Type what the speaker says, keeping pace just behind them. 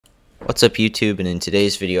What's up YouTube, and in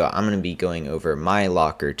today's video I'm going to be going over my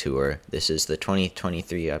locker tour. This is the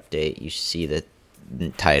 2023 update. You see the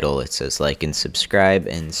title, it says like and subscribe,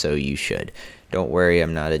 and so you should. Don't worry,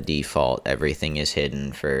 I'm not a default. Everything is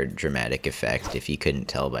hidden for dramatic effect, if you couldn't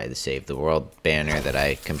tell by the Save the World banner that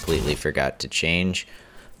I completely forgot to change.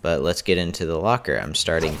 But let's get into the locker. I'm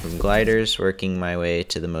starting from gliders, working my way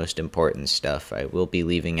to the most important stuff. I will be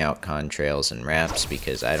leaving out contrails and wraps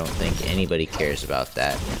because I don't think anybody cares about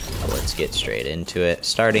that. But let's get straight into it.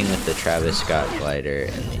 Starting with the Travis Scott glider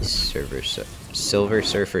and the Silver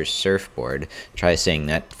Surfer surfboard. Try saying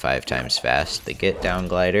that 5 times fast. The Get Down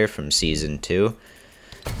glider from Season 2.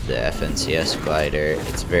 The FNCS glider.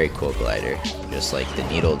 It's a very cool glider, just like the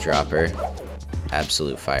Needle Dropper.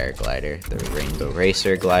 Absolute fire glider, the Rainbow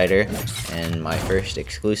Racer glider, and my first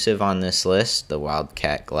exclusive on this list, the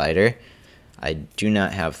Wildcat glider. I do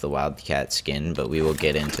not have the Wildcat skin, but we will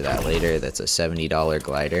get into that later. That's a $70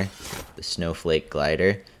 glider. The Snowflake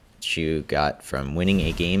glider, which you got from winning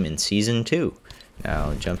a game in Season 2.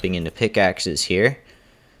 Now, jumping into pickaxes here.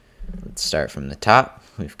 Let's start from the top.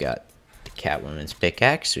 We've got Catwoman's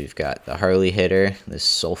pickaxe, we've got the Harley hitter, the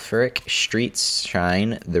Sulfuric Street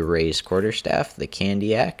Shine, the Raised Quarterstaff, the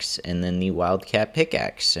Candy Axe, and then the Wildcat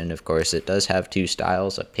pickaxe. And of course it does have 2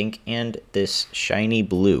 styles, a pink and this shiny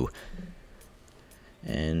blue.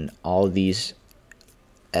 And all these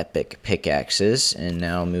epic pickaxes. And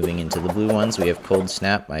now moving into the blue ones, we have Cold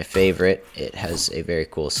Snap, my favorite. It has a very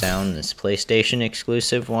cool sound, this PlayStation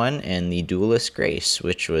exclusive one, and the Duelist Grace,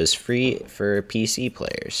 which was free for PC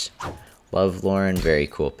players. Love Lauren, very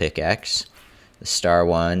cool pickaxe. The Star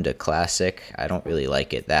Wand, a classic. I don't really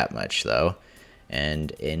like it that much though.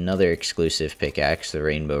 And another exclusive pickaxe, the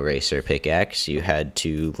Rainbow Racer pickaxe. You had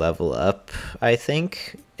to level up, I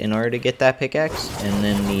think, in order to get that pickaxe. And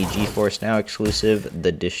then the GeForce Now exclusive,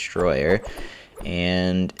 the Destroyer,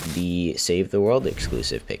 and the Save the World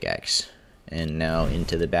exclusive pickaxe. And now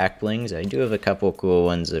into the back blings. I do have a couple cool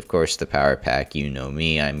ones. Of course, the power pack. You know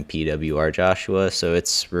me. I'm PWR Joshua, so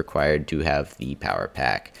it's required to have the power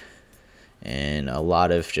pack. And a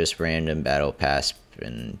lot of just random battle pass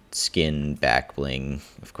and skin back bling.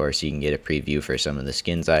 Of course, you can get a preview for some of the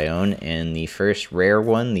skins I own. And the first rare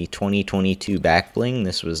one, the 2022 back bling.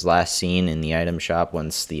 This was last seen in the item shop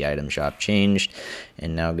once the item shop changed.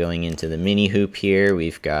 And now going into the mini hoop here,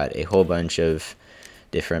 we've got a whole bunch of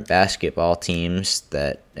different basketball teams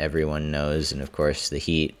that everyone knows, and of course the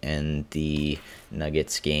Heat and the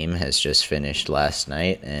Nuggets game has just finished last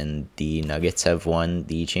night, and the Nuggets have won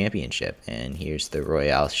the championship. And here's the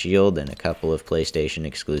Royale Shield and a couple of PlayStation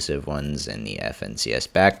exclusive ones, and the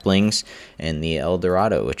FNCS back blings, and the El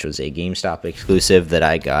Dorado, which was a GameStop exclusive that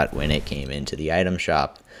I got when it came into the item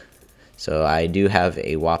shop. So I do have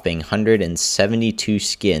a whopping 172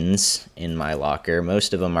 skins in my locker.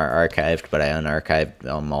 Most of them are archived, but I unarchived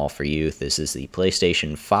them all for you. This is the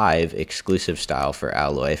PlayStation 5 exclusive style for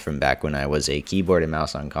Alloy from back when I was a keyboard and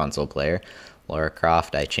mouse on console player. Lara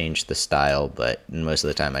Croft, I changed the style, but most of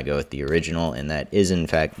the time I go with the original, and that is in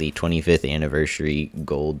fact the 25th anniversary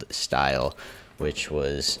gold style, which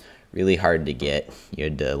was really hard to get. You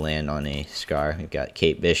had to land on a Scar. We've got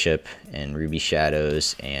Kate Bishop and Ruby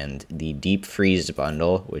Shadows and the Deep Freeze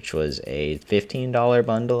bundle, which was a $15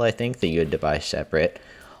 bundle, I think, that you had to buy separate.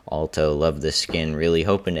 Alto, love this skin. Really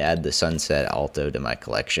hoping to add the Sunset Alto to my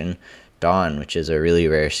collection. Dawn, which is a really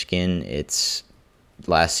rare skin. It's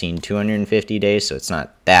last seen 250 days, so it's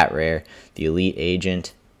not that rare. The Elite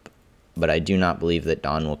Agent, but I do not believe that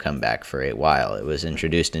Dawn will come back for a while. It was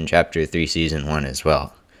introduced in Chapter 3 Season 1 as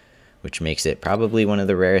well, which makes it probably one of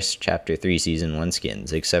the rarest Chapter 3 Season 1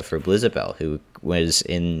 skins, except for Blizzabelle, who was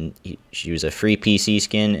she was a free PC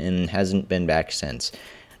skin and hasn't been back since.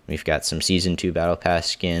 We've got some Season 2 Battle Pass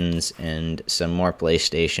skins and some more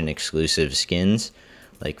PlayStation exclusive skins,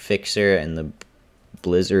 like Fixer and the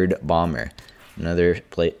Blizzard Bomber. Another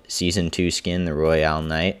Season 2 skin, the Royale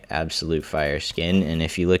Knight, absolute fire skin. And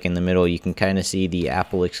if you look in the middle, you can kind of see the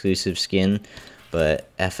Apple exclusive skin, but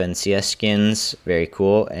FNCS skins, very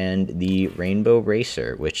cool, and the Rainbow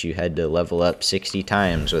Racer, which you had to level up 60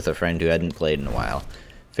 times with a friend who hadn't played in a while.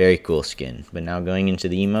 Very cool skin. But now going into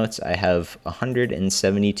the emotes, I have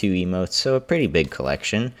 172 emotes, so a pretty big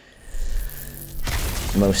collection.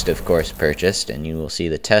 Most, of course, purchased, and you will see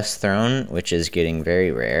the Test Throne, which is getting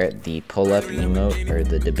very rare. The Pull-Up emote, or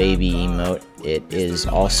the DaBaby emote, it is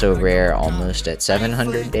also rare almost at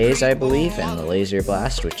 700 days, I believe, and the Laser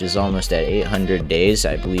Blast, which is almost at 800 days.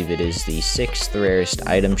 I believe it is the 6th rarest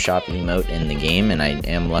item shop emote in the game, and I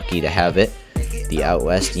am lucky to have it. The Out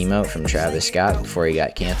West emote from Travis Scott before he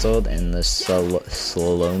got canceled, and the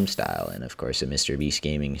Slalom style, and of course a Mr. Beast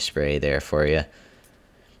Gaming spray there for you.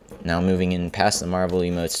 Now moving in past the Marvel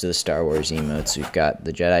emotes to the Star Wars emotes, we've got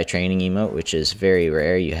the Jedi Training emote, which is very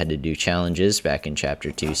rare. You had to do challenges back in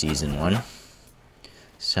Chapter 2, Season 1.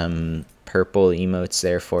 Some purple emotes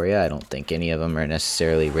there for you. I don't think any of them are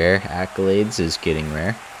necessarily rare. Accolades is getting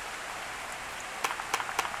rare.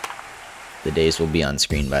 The days will be on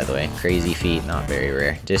screen, by the way. Crazy Feet, not very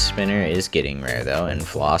rare. Disc Spinner is getting rare, though. And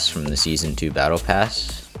Floss from the Season 2 Battle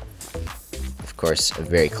Pass. Of course, a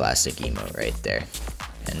very classic emote right there.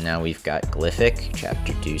 And now we've got Glyphic,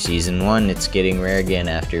 Chapter 2, Season 1. It's getting rare again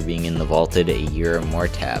after being in the Vaulted a year or more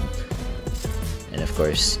tab. And of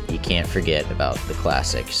course, you can't forget about the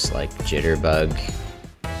classics like Jitterbug.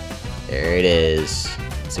 There it is.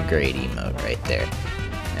 It's a great emote right there.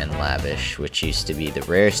 And Lavish, which used to be the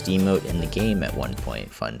rarest emote in the game at one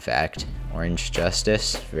point. Fun fact. Orange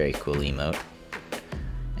Justice, very cool emote.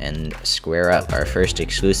 And Square Up, our first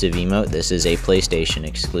exclusive emote. This is a PlayStation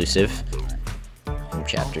exclusive from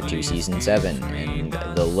Chapter 2, Season 7. And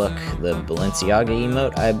the look, the Balenciaga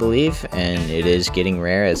emote, I believe. And it is getting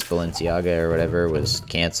rare as Balenciaga or whatever was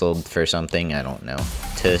canceled for something. I don't know.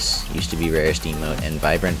 Tuss used to be rarest emote. And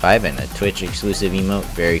Vibrant Vibin, a Twitch exclusive emote.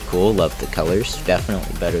 Very cool. Love the colors.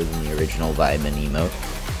 Definitely better than the original Vibin emote.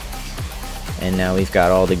 And now we've got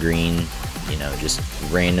all the green, you know, just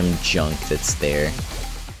random junk that's there.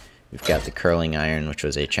 We've got the Curling Iron, which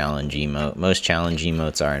was a challenge emote. Most challenge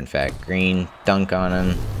emotes are, in fact, green. Dunk on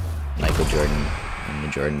him. Michael Jordan and the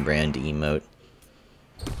Jordan Brand emote.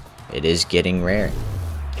 It is getting rare.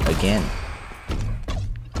 Again.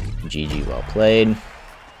 GG, well played.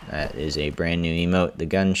 That is a brand new emote. The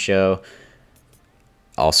Gun Show,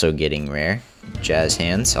 also getting rare. Jazz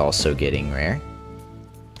Hands, also getting rare.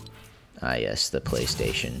 Ah, yes, the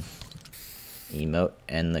PlayStation emote,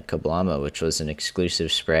 and the Kablama, which was an exclusive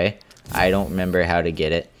spray. I don't remember how to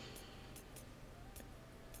get it.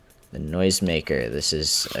 The Noisemaker, this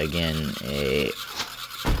is again a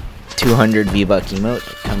 200 V-Buck emote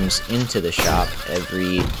that comes into the shop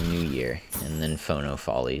every new year. And then Phono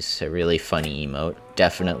Follies, a really funny emote,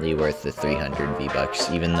 definitely worth the 300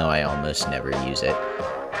 V-Bucks, even though I almost never use it.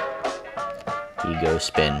 Ego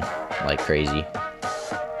Spin like crazy.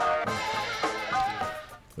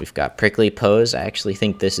 We've got Prickly Pose. I actually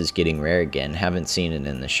think this is getting rare again. Haven't seen it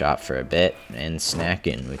in the shop for a bit. And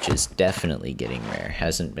Snackin', which is definitely getting rare.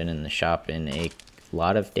 Hasn't been in the shop in a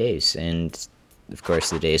lot of days. And, of course,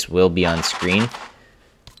 the days will be on screen.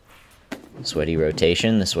 Sweaty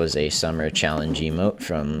Rotation. This was a summer challenge emote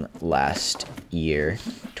from last year,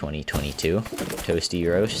 2022. Toasty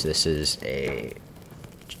Roast. This is a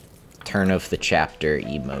turn of the chapter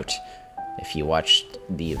emote. If you watched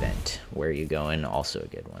the event, Where You Going, also a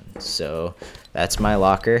good one. So that's my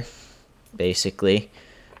locker, basically.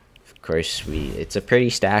 Of course, it's a pretty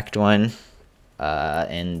stacked one.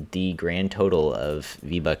 And the grand total of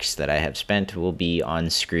V-Bucks that I have spent will be on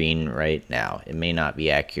screen right now. It may not be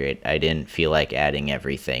accurate. I didn't feel like adding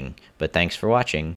everything. But thanks for watching.